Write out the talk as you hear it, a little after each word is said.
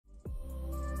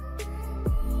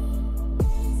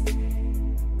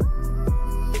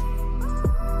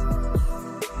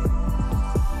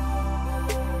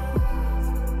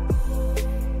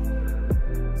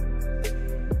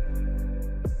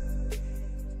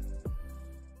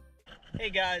Hey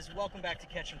guys, welcome back to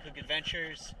Catch and Cook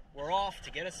Adventures. We're off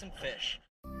to get us some fish.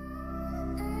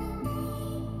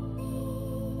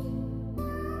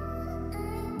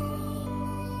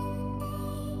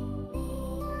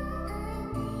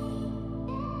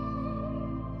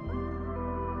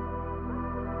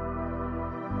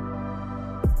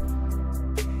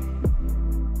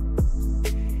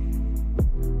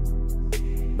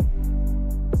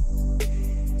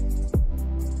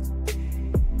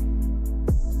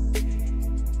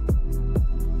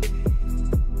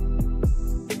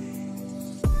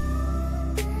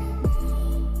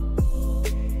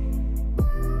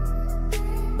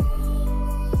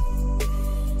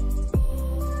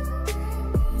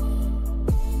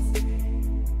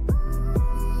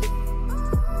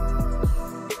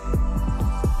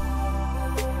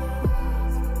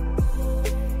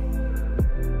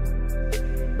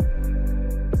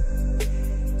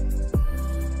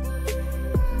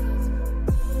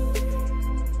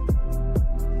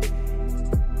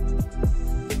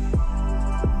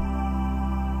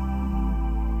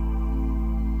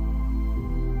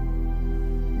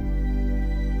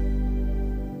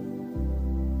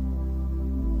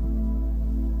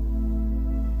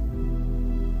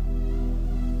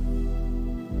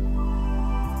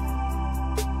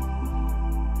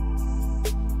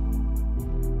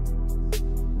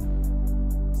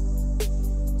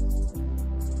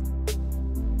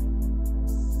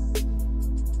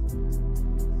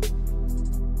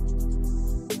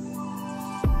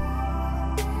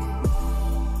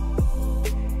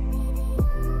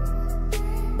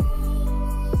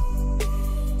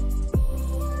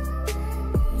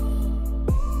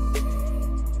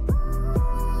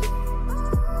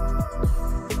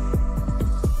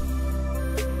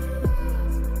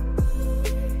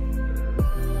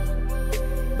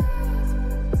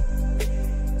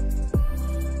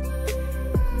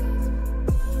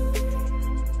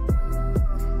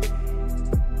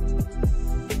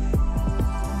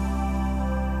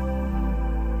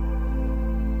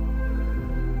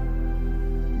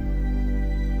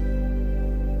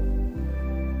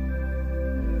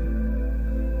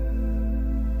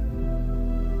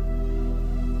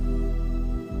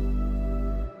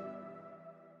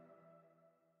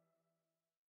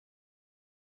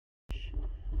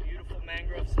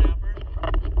 Mangrove snapper.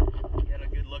 Get a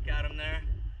good look at him there.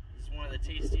 He's one of the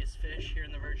tastiest fish here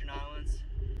in the Virgin Islands,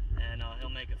 and he'll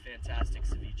make a fantastic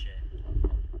ceviche.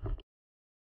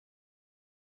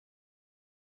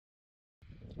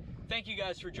 Thank you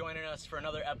guys for joining us for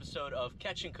another episode of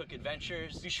Catch and Cook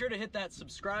Adventures. Be sure to hit that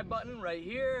subscribe button right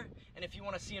here, and if you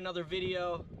want to see another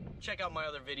video, check out my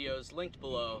other videos linked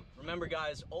below. Remember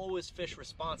guys, always fish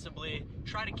responsibly.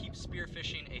 Try to keep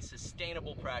spearfishing a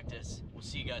sustainable practice. We'll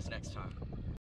see you guys next time.